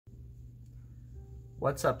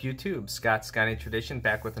What's up YouTube? Scott's Scotty Tradition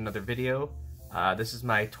back with another video. This is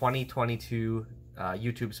my 2022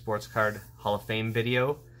 YouTube Sports Card Hall of Fame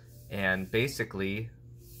video, and basically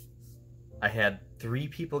I had 3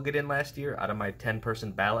 people get in last year out of my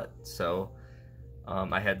 10-person ballot, so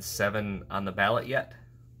I had 7 on the ballot yet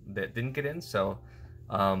that didn't get in, so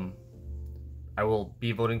I will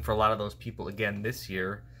be voting for a lot of those people again this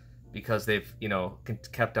year because they've,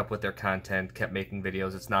 kept up with their content, kept making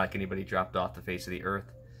videos. It's not like anybody dropped off the face of the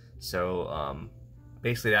earth. So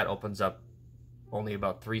basically that opens up only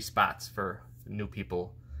about 3 spots for new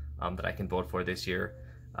people that I can vote for this year.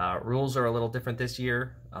 Rules are a little different this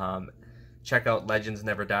year. Check out Legends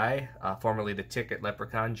Never Die, formerly the Ticket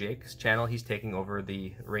Leprechaun, Jake's channel. He's taking over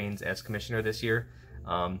the reins as commissioner this year.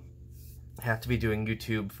 Have to be doing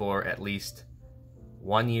YouTube for at least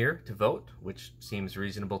 1 year to vote, which seems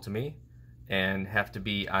reasonable to me, and have to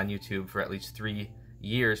be on YouTube for at least 3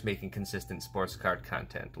 years making consistent sports card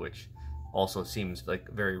content, which also seems like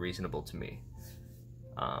very reasonable to me.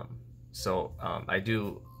 I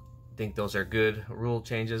do think those are good rule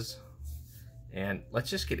changes, and let's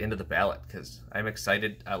just get into the ballot because I'm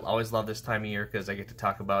excited. I always love this time of year because I get to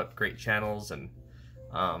talk about great channels, and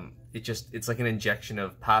it's like an injection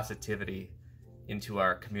of positivity into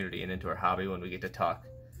our community and into our hobby when we get to talk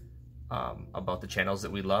about the channels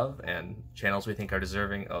that we love and channels we think are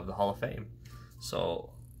deserving of the Hall of Fame.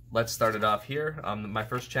 So let's start it off here. My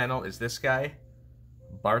first channel is this guy,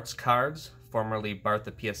 Bart's Cards, formerly Bart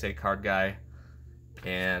the PSA card guy,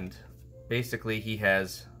 and basically he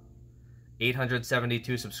has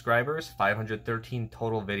 872 subscribers, 513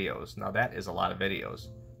 total videos. Now that is a lot of videos,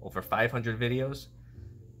 over 500 videos,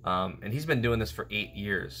 and he's been doing this for 8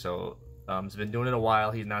 years, so he's been doing it a while.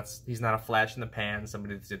 He's not a flash in the pan,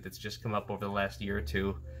 somebody that's just come up over the last year or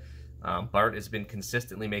two. Bart has been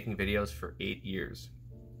consistently making videos for 8 years,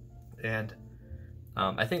 and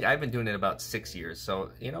I think I've been doing it about 6 years.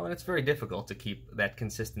 So and it's very difficult to keep that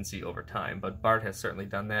consistency over time. But Bart has certainly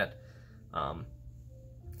done that. I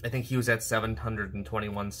think he was at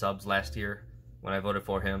 721 subs last year when I voted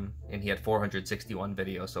for him, and he had 461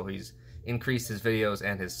 videos. So he's increased his videos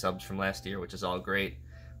and his subs from last year, which is all great.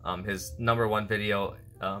 His #1 video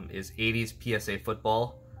is 80s PSA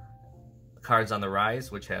football, Cards on the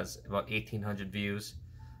Rise, which has about 1,800 views.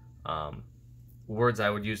 Words I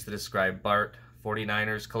would use to describe Bart: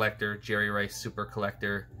 49ers collector, Jerry Rice super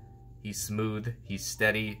collector. He's smooth, he's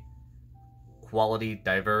steady, quality,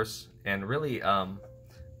 diverse, and really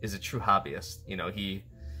is a true hobbyist.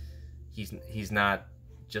 He's not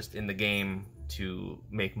just in the game to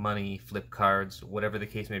make money, flip cards, whatever the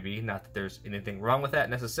case may be. Not that there's anything wrong with that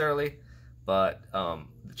necessarily, but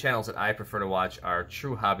the channels that I prefer to watch are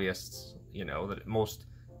true hobbyists, that most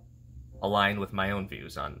align with my own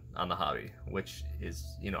views on the hobby, which is,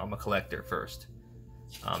 I'm a collector first,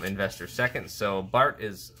 investor second. So Bart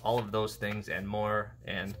is all of those things and more,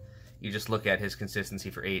 and you just look at his consistency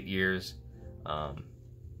for 8 years. To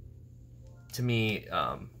me,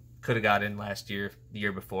 could have got in last year, the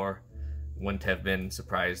year before, wouldn't have been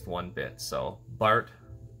surprised one bit. So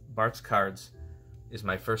Bart's Cards is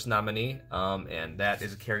my first nominee, and that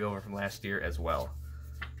is a carryover from last year as well.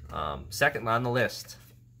 Second on the list,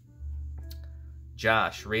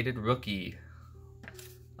 Josh, Rated Rookie.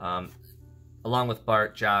 Along with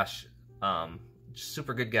Bart, Josh,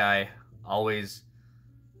 super good guy. Always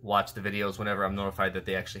watch the videos whenever I'm notified that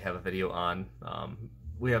they actually have a video on.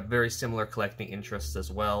 We have very similar collecting interests as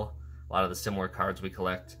well. A lot of the similar cards we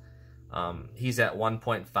collect. He's at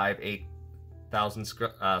 1.58 thousand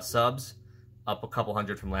subs, up a couple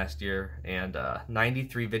hundred from last year, and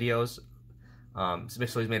 93 videos.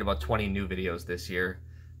 So he's made about 20 new videos this year.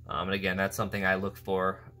 And again, that's something I look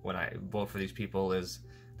for when I vote for these people, is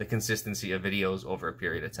the consistency of videos over a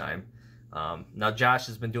period of time. Now Josh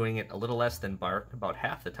has been doing it a little less than Bart, about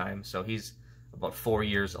half the time, so he's about 4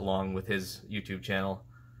 years along with his YouTube channel.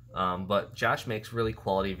 But Josh makes really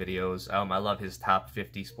quality videos. I love his top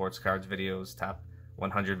 50 sports cards videos, top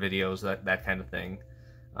 100 videos, that kind of thing.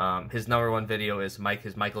 His #1 video is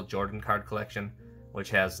his Michael Jordan card collection, which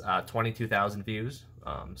has 22,000 views.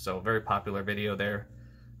 So very popular video there.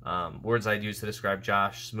 Words I'd use to describe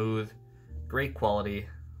Josh: smooth, great quality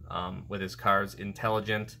with his cards,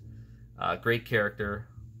 intelligent, great character,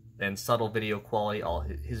 and subtle video quality. All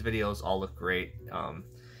his videos all look great.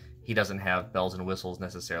 He doesn't have bells and whistles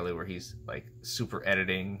necessarily where he's like super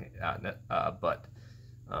editing, but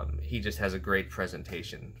he just has a great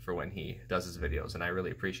presentation for when he does his videos, and I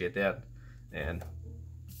really appreciate that. And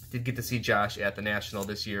did get to see Josh at the National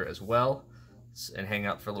this year as well and hang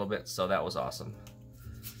out for a little bit, so that was awesome.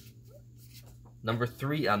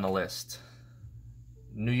 #3 on the list,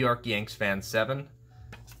 New York Yanks fan 7.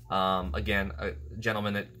 Again, a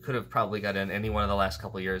gentleman that could have probably got in any one of the last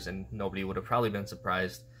couple of years and nobody would have probably been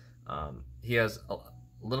surprised. He has a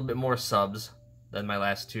little bit more subs than my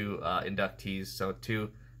last two inductees, so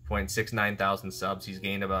 2.69 thousand subs. He's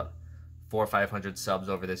gained about 400 or 500 subs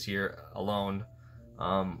over this year alone.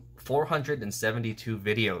 472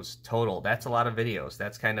 videos total. That's a lot of videos.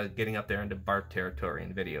 That's kind of getting up there into Bart territory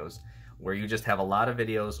in videos, where you just have a lot of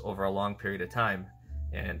videos over a long period of time.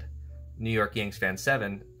 And New York Yanks fan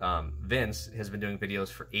 7, Vince, has been doing videos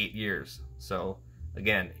for 8 years. So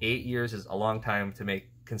again, 8 years is a long time to make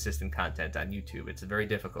consistent content on YouTube. It's very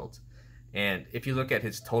difficult. And if you look at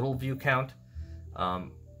his total view count,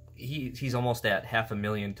 he's almost at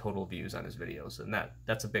 500,000 total views on his videos, and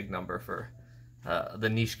that's a big number for the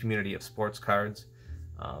niche community of sports cards.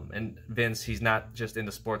 And Vince, he's not just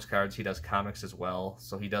into sports cards, he does comics as well,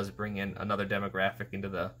 so he does bring in another demographic into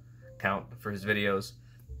the count for his videos.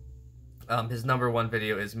 His #1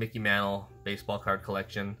 video is Mickey Mantle baseball card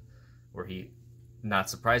collection, where he, not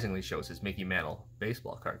surprisingly, shows his Mickey Mantle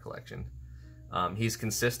baseball card collection. He's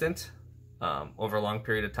consistent over a long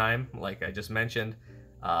period of time, like I just mentioned.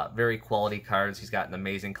 Very quality cards. He's got an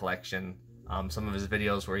amazing collection. Some of his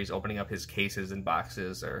videos where he's opening up his cases and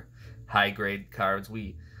boxes are high-grade cards.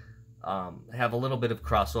 We have a little bit of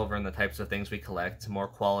crossover in the types of things we collect, more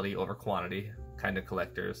quality over quantity kind of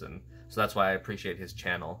collectors, and so that's why I appreciate his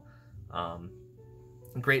channel.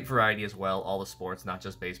 Great variety as well, all the sports, not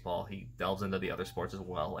just baseball. He delves into the other sports as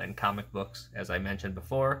well, and comic books, as I mentioned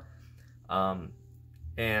before.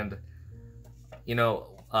 And, you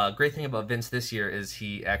know, great thing about Vince this year is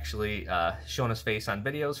he actually shown his face on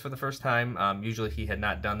videos for the first time. Usually he had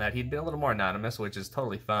not done that. He'd been a little more anonymous, which is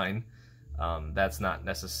totally fine. That's not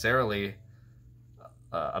necessarily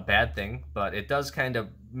a bad thing, but it does kind of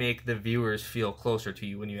make the viewers feel closer to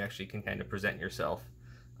you when you actually can kind of present yourself.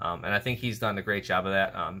 And I think he's done a great job of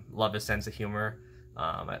that. Love his sense of humor.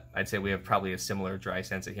 I'd say we have probably a similar dry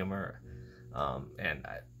sense of humor.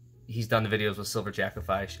 He's done the videos with Silver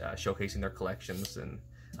Jackify showcasing their collections, and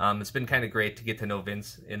it's been kind of great to get to know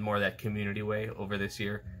Vince in more of that community way over this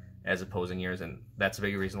year as opposing years, and that's a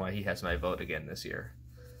big reason why he has my vote again this year.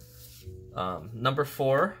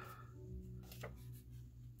 #4,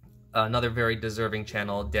 another very deserving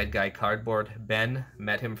channel, Dead Guy Cardboard. Ben,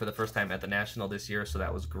 met him for the first time at the National this year, so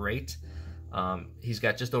that was great. He's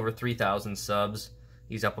got just over 3,000 subs.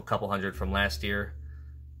 He's up a couple hundred from last year.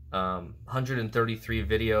 133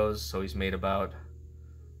 videos, so he's made about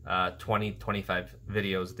 20-25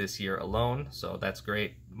 videos this year alone, so that's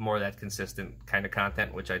great. More of that consistent kind of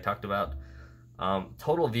content, which I talked about.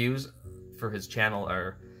 Total views for his channel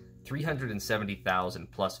are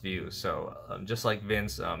 370,000 plus views, so just like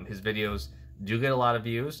Vince, his videos do get a lot of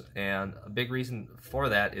views, and a big reason for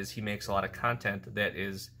that is he makes a lot of content that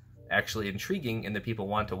is actually intriguing and that people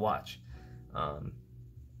want to watch.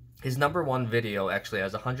 His #1 video actually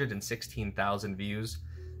has 116,000 views,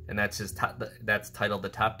 and that's titled "The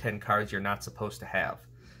Top 10 Cards You're Not Supposed to Have,"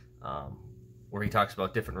 where he talks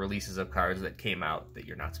about different releases of cards that came out that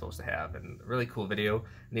you're not supposed to have, and a really cool video.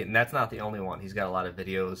 And that's not the only one. He's got a lot of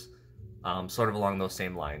videos sort of along those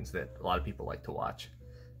same lines that a lot of people like to watch.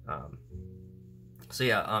 So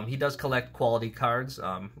yeah, he does collect quality cards,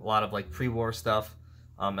 a lot of like pre-war stuff,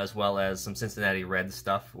 as well as some Cincinnati Reds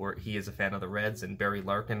stuff, where he is a fan of the Reds, and Barry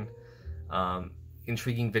Larkin.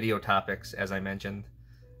 Intriguing video topics, as I mentioned,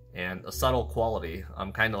 and a subtle quality,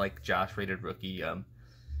 kind of like Josh, Rated Rookie.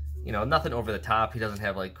 You know, nothing over the top. He doesn't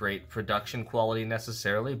have like great production quality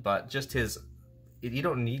necessarily, but just you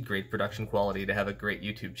don't need great production quality to have a great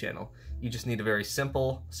YouTube channel. You just need a very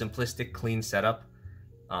simple, simplistic, clean setup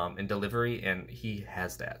and delivery, and he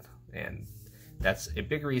has that. And that's a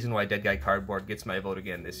big reason why Dead Guy Cardboard gets my vote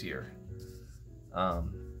again this year.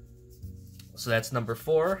 So that's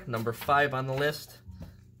 #4. #5 on the list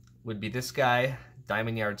would be this guy,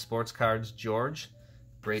 Diamondyard Sportscards, George.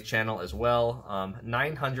 Great channel as well.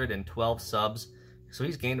 912 subs, so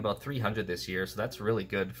he's gained about 300 this year, so that's really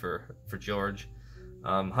good for George.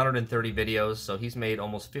 130 videos, so he's made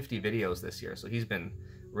almost 50 videos this year, so he's been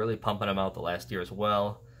really pumping them out the last year as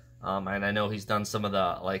well. And I know he's done some of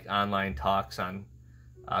the like online talks on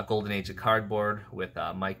Golden Age of Cardboard with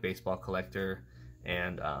Mike Baseball Collector,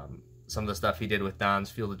 and some of the stuff he did with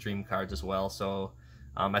Don's Field of Dream cards as well. So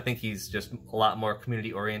I think he's just a lot more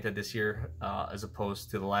community oriented this year as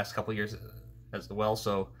opposed to the last couple years as well.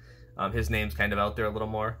 So his name's kind of out there a little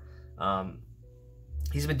more.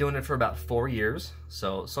 He's been doing it for about 4 years,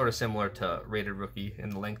 so sort of similar to Rated Rookie in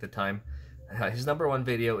the length of time. His #1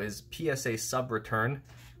 video is PSA Sub Return,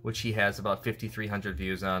 which he has about 5,300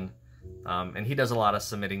 views on. And he does a lot of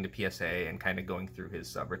submitting to PSA and kind of going through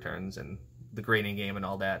his sub returns and the grading game and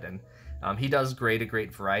all that. And he does grade a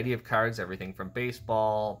great variety of cards, everything from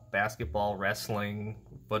baseball, basketball, wrestling,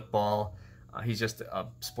 football. He's just a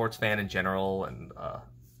sports fan in general, and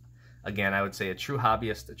again, I would say a true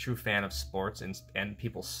hobbyist, a true fan of sports and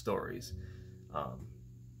people's stories.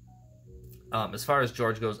 As far as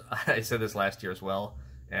George goes, I said this last year as well,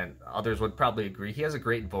 and others would probably agree. He has a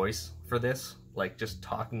great voice for this, like just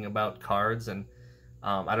talking about cards, and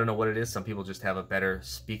I don't know what it is. Some people just have a better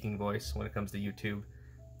speaking voice when it comes to YouTube,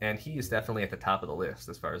 and he is definitely at the top of the list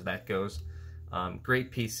as far as that goes.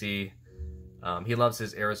 Great PC. He loves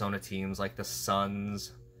his Arizona teams like the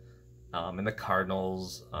Suns and the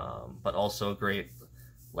Cardinals, but also great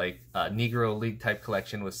like Negro League type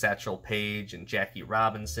collection with Satchel Paige and Jackie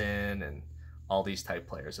Robinson and all these type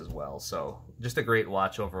players as well. So just a great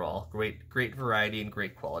watch overall. Great variety and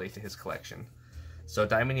great quality to his collection. So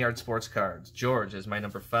Diamondyard Sportscards. George is my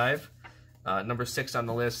number 5. Number 6 on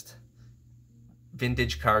the list,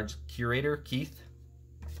 Vintage Cards Curator, Keith.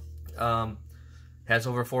 Has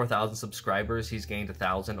over 4,000 subscribers. He's gained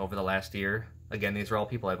 1,000 over the last year. Again, these are all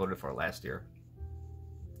people I voted for last year.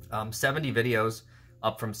 70 videos,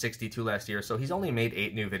 up from 62 last year. So he's only made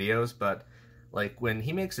 8 new videos, but like when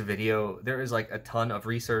he makes a video, there is like a ton of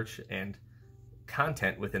research and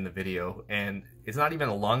content within the video, and it's not even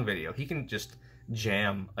a long video. He can just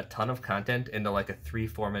jam a ton of content into like a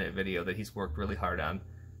 3-4 minute video that he's worked really hard on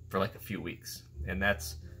for like a few weeks. And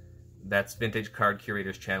that's Vintage Card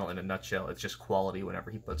Curator's channel in a nutshell. It's just quality whenever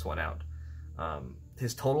he puts one out.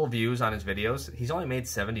 His total views on his videos, he's only made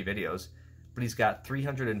 70 videos, but he's got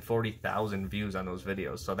 340,000 views on those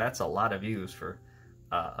videos. So that's a lot of views for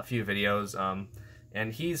a few videos.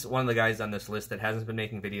 And he's one of the guys on this list that hasn't been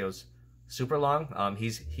making videos super long.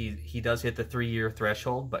 He does hit the 3-year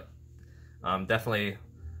threshold, but definitely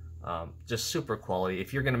just super quality.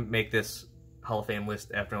 If you're going to make this Hall of Fame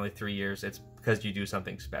list after only 3 years, it's because you do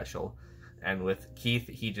something special. And with Keith,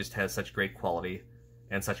 he just has such great quality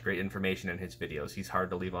and such great information in his videos. He's hard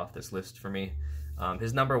to leave off this list for me.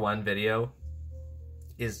 His number 1 video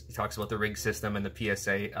is, he talks about the rig system and the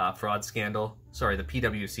PSA fraud scandal. Sorry, the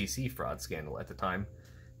PWCC fraud scandal at the time.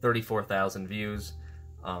 34,000 views.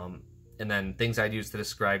 And then things I'd use to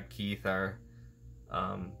describe Keith are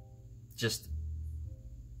just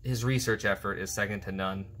his research effort is second to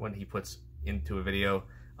none when he puts into a video.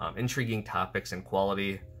 Intriguing topics and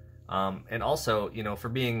quality. And also, you know, for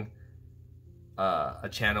being a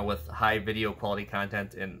channel with high video quality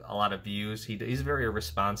content and a lot of views, he's very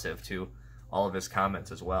responsive to all of his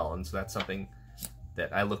comments as well, and so that's something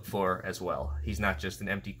that I look for as well. He's not just an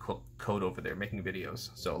empty code over there making videos.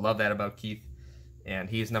 So love that about Keith, and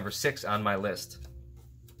he is number 6 on my list.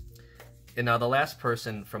 And now the last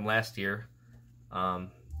person from last year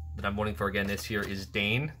that I'm voting for again this year is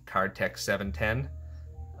Dane, CardTech 710.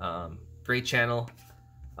 Great channel.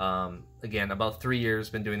 Again, about 3 years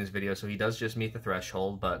been doing this video, so he does just meet the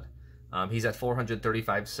threshold, but he's at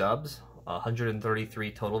 435 subs,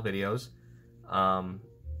 133 total videos.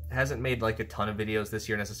 Hasn't made like a ton of videos this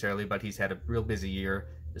year necessarily, but he's had a real busy year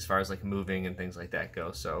as far as like moving and things like that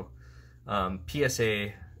go. So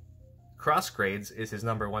PSA Cross Grades is his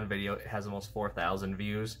number 1 video. It has almost 4,000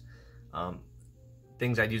 views.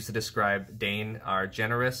 Things I'd use to describe Dane are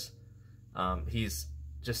generous. He's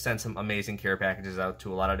just sent some amazing care packages out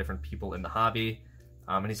to a lot of different people in the hobby.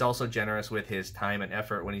 And he's also generous with his time and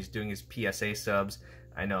effort when he's doing his PSA subs.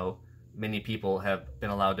 I know many people have been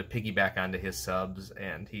allowed to piggyback onto his subs,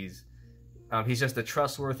 and he's just a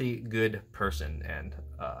trustworthy, good person, and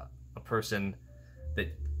a person that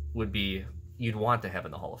you'd want to have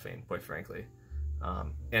in the Hall of Fame, quite frankly.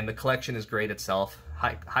 And the collection is great itself,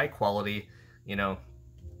 high quality. You know,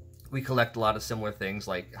 we collect a lot of similar things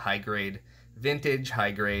like high grade vintage,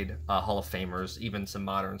 high grade Hall of Famers, even some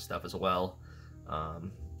modern stuff as well.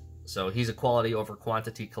 So he's a quality over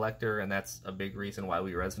quantity collector, and that's a big reason why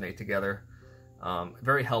we resonate together.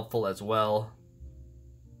 Very helpful as well.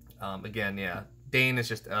 Again, yeah, Dane is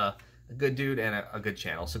just a good dude and a good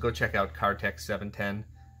channel. So go check out CardTech 710.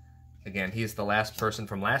 Again, he's the last person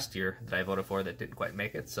from last year that I voted for that didn't quite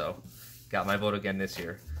make it, so got my vote again this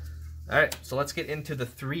year. Alright, so let's get into the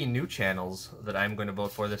 3 new channels that I'm going to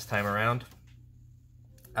vote for this time around.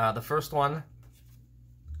 The first one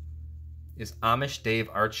is Amish Dave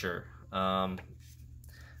Archer.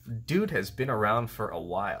 Dude has been around for a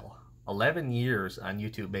while. 11 years on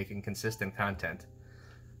YouTube making consistent content.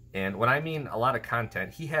 And when I mean a lot of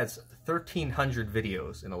content, he has 1,300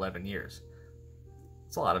 videos in 11 years.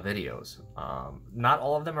 It's a lot of videos. Not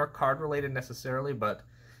all of them are card related necessarily, but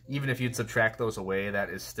even if you'd subtract those away, that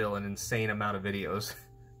is still an insane amount of videos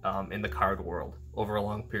in the card world over a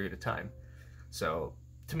long period of time. So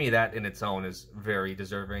to me, that in its own is very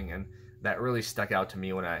deserving, and that really stuck out to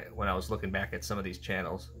me when I was looking back at some of these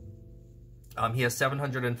channels. He has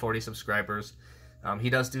 740 subscribers. He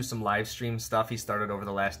does do some live stream stuff he started over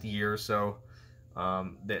the last year or so,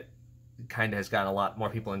 that kind of has gotten a lot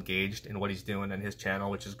more people engaged in what he's doing on his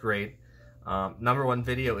channel, which is great. #1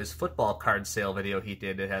 video is football card sale video he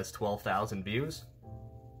did. It has 12,000 views.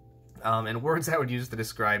 And words I would use to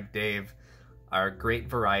describe Dave are great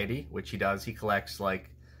variety, which he does. He collects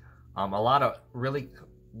like a lot of really...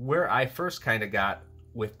 Where I first kind of got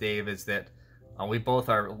with Dave is that we both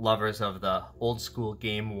are lovers of the old school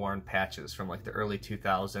game worn patches from like the early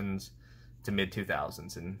 2000s to mid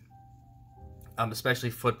 2000s, and especially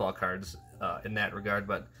football cards in that regard.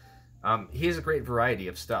 But he has a great variety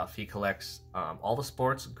of stuff. He collects all the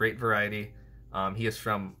sports, great variety. He is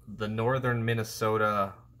from the northern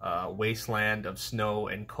Minnesota wasteland of snow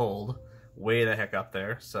and cold, way the heck up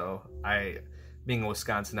there. So being a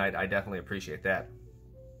Wisconsinite, I definitely appreciate that.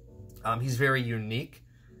 He's very unique.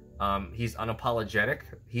 He's unapologetic.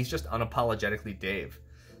 He's just unapologetically Dave.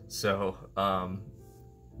 So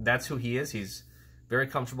that's who he is. He's very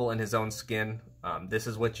comfortable in his own skin. This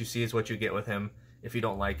is what you see is what you get with him. If you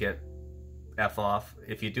don't like it, F off.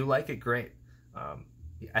 If you do like it, great.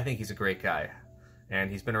 I think he's a great guy. And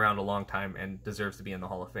he's been around a long time and deserves to be in the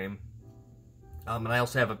Hall of Fame. And I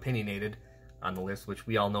also have Opinionated on the list, which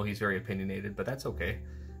we all know he's very opinionated, but that's okay.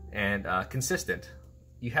 And consistent.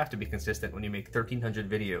 You have to be consistent when you make 1,300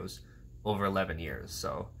 videos over 11 years.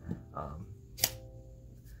 So,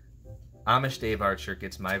 Amish Dave Archer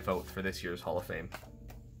gets my vote for this year's Hall of Fame.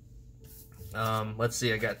 Let's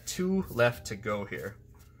see, I got 2 left to go here.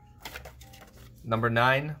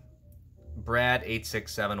 #9,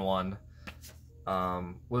 Brad8671.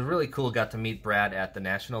 Was really cool. Got to meet Brad at the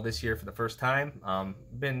National this year for the first time.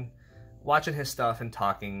 Been watching his stuff and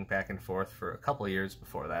talking back and forth for a couple of years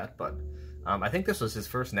before that, but I think this was his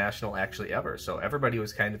first National actually ever, so everybody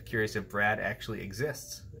was kind of curious if Brad actually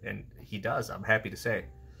exists, and he does, I'm happy to say.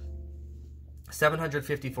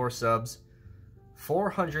 754 subs,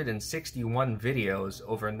 461 videos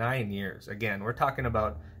over 9 years. Again, we're talking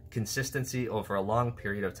about consistency over a long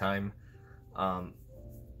period of time.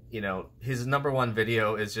 You know, his #1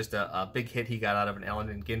 video is just a big hit he got out of an Allen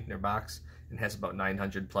and Gintner box and has about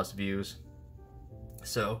 900 plus views.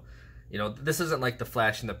 So, you know, this isn't like the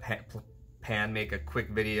flash in the pan, make a quick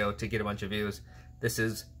video to get a bunch of views. This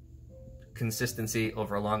is consistency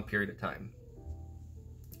over a long period of time.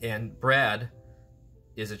 And Brad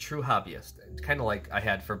is a true hobbyist, kind of like I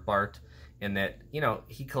had for Bart, in that, you know,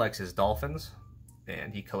 he collects his dolphins,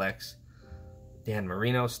 and he collects Dan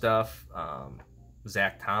Marino stuff,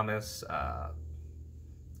 Zach Thomas,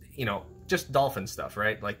 you know, just dolphin stuff,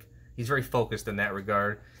 right? Like, he's very focused in that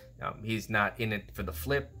regard. He's not in it for the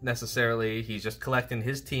flip necessarily. He's just collecting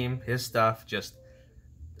his team, his stuff, just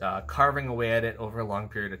carving away at it over a long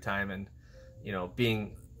period of time. And, you know,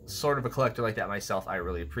 being sort of a collector like that myself, I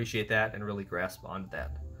really appreciate that and really grasp onto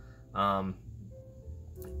that.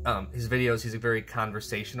 His videos, he's very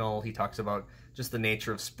conversational. He talks about just the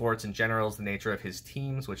nature of sports in general, the nature of his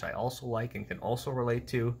teams, which I also like and can also relate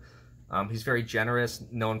to. He's very generous,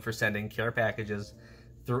 known for sending care packages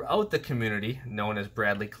throughout the community, known as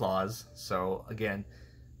Bradley Claus. So again,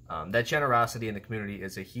 that generosity in the community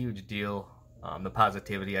is a huge deal. The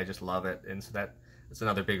positivity, I just love it. And so that's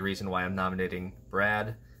another big reason why I'm nominating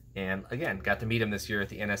Brad. And again, got to meet him this year at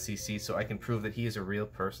the NSCC, so I can prove that he is a real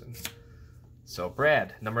person. So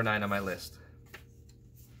Brad, #9 on my list.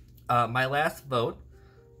 My last vote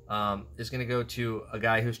is going to go to a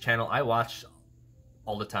guy whose channel I watch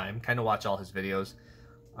all the time, kind of watch all his videos.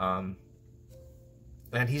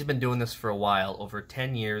 And he's been doing this for a while, over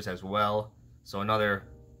 10 years as well. So another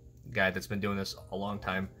guy that's been doing this a long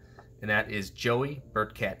time, and that is Joey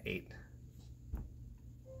Bertcat8.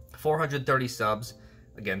 430 subs.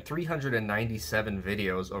 Again, 397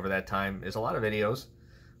 videos over that time is a lot of videos.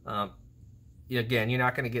 Again, you're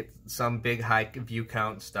not going to get some big high view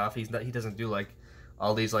count stuff. He doesn't do like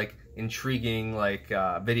all these like intriguing like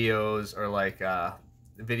videos, or like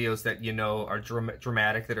videos that you know are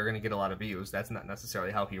dramatic that are going to get a lot of views. That's not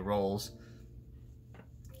necessarily how he rolls.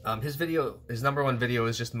 His #1 video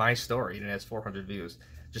is just my story, and it has 400 views,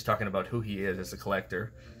 just talking about who he is as a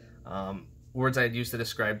collector. Words I'd use to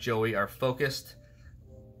describe Joey are focused.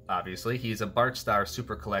 Obviously, he's a Bart Star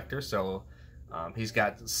super collector, so he's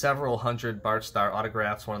got several hundred Bart Star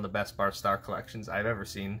autographs, one of the best Bart Star collections I've ever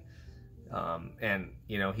seen. And,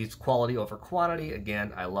 you know, he's quality over quantity.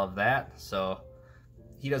 Again, I love that. So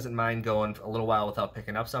he doesn't mind going a little while without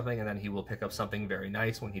picking up something, and then he will pick up something very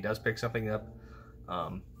nice when he does pick something up.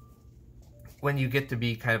 when you get to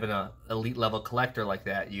be kind of an elite level collector like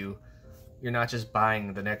that, you're not just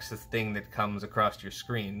buying the next thing that comes across your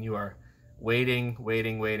screen. You are waiting,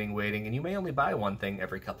 and you may only buy one thing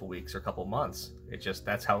every couple weeks or couple months.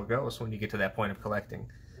 That's how it goes when you get to that point of collecting.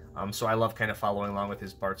 So I love kind of following along with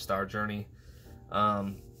his Bart Star journey.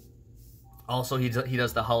 Also, he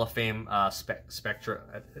does the Hall of Fame Spectra,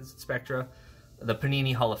 the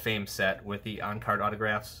Panini Hall of Fame set with the on-card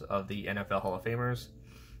autographs of the NFL Hall of Famers.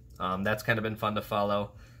 That's kind of been fun to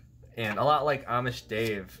follow. And a lot like Amish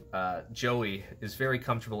Dave, Joey is very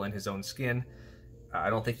comfortable in his own skin. I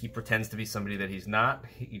don't think he pretends to be somebody that he's not.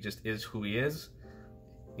 He just is who he is.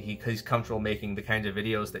 He's comfortable making the kinds of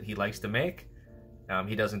videos that he likes to make.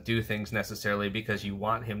 He doesn't do things necessarily because you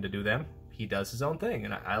want him to do them. He does his own thing,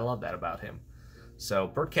 and I love that about him. So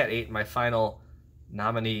BurtCat8, my final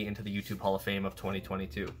nominee into the YouTube Hall of Fame of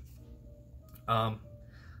 2022.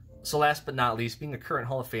 So last but not least, being a current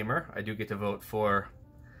Hall of Famer, I do get to vote for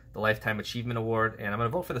the Lifetime Achievement Award, and I'm going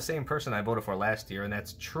to vote for the same person I voted for last year, and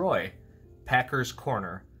that's Troy,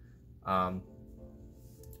 Packerscorner. Man,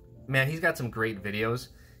 he's got some great videos.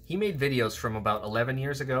 He made videos from about 11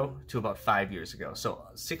 years ago to about 5 years ago, so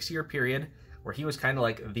a 6-year period where he was kind of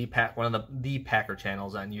like one of the Packer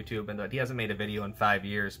channels on YouTube, and he hasn't made a video in 5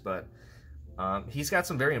 years, but he's got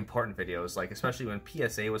some very important videos, like especially when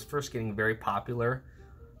PSA was first getting very popular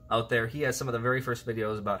out there. He has some of the very first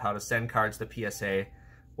videos about how to send cards to PSA,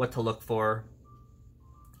 what to look for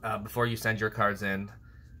before you send your cards in,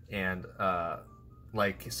 and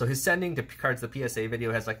so his sending to cards to PSA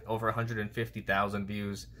video has like over 150,000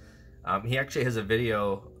 views. He actually has a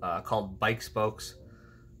video called Bike Spokes,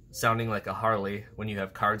 sounding like a Harley when you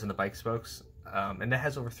have cards in the bike spokes, and that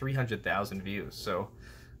has over 300,000 views. So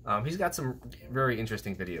he's got some very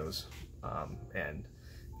interesting videos, and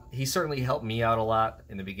he certainly helped me out a lot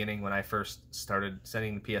in the beginning when I first started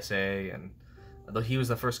sending the PSA, and though he was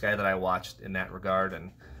the first guy that I watched in that regard,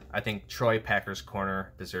 and I think Troy Packerscorner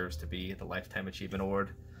deserves to be the Lifetime Achievement Award.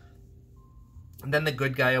 And then the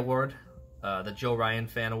Good Guy Award, the Joe Ryan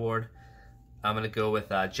Fan Award, I'm going to go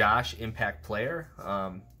with Josh, Impact Player.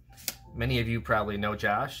 Many of you probably know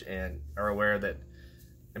Josh and are aware that,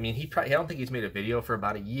 I mean, I don't think he's made a video for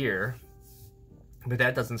about a year, but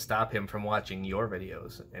that doesn't stop him from watching your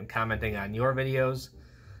videos and commenting on your videos.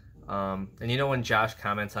 And you know, when Josh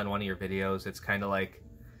comments on one of your videos, it's kind of like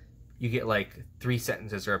you get like 3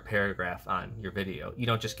 sentences or a paragraph on your video. You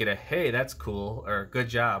don't just get a, hey, that's cool, or good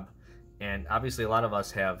job. And obviously a lot of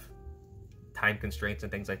us have time constraints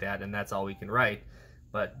and things like that, and that's all we can write.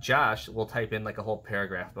 But Josh will type in like a whole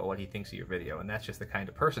paragraph about what he thinks of your video, and that's just the kind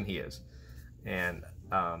of person he is. And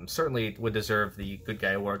certainly would deserve the Good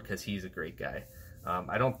Guy Award because he's a great guy.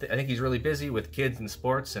 I think he's really busy with kids and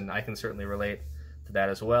sports, and I can certainly relate to that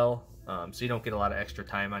as well. So you don't get a lot of extra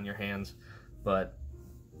time on your hands. But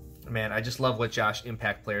man, I just love what Josh,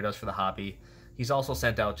 Impact Player, does for the hobby. He's also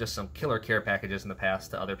sent out just some killer care packages in the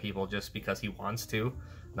past to other people just because he wants to,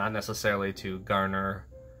 not necessarily to garner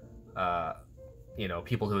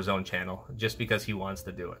people to his own channel, just because he wants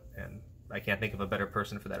to do it. And I can't think of a better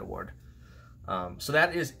person for that award. So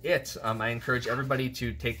that is it. I encourage everybody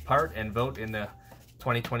to take part and vote in the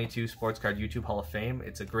 2022 Sports Card YouTube Hall of Fame.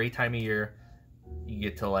 It's a great time of year. You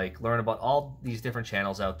get to like learn about all these different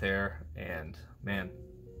channels out there, and man,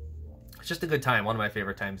 it's just a good time. One of my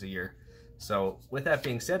favorite times of year. So with that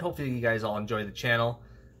being said, hopefully you guys all enjoy the channel.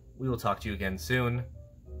 We will talk to you again soon.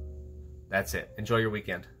 That's it. Enjoy your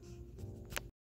weekend.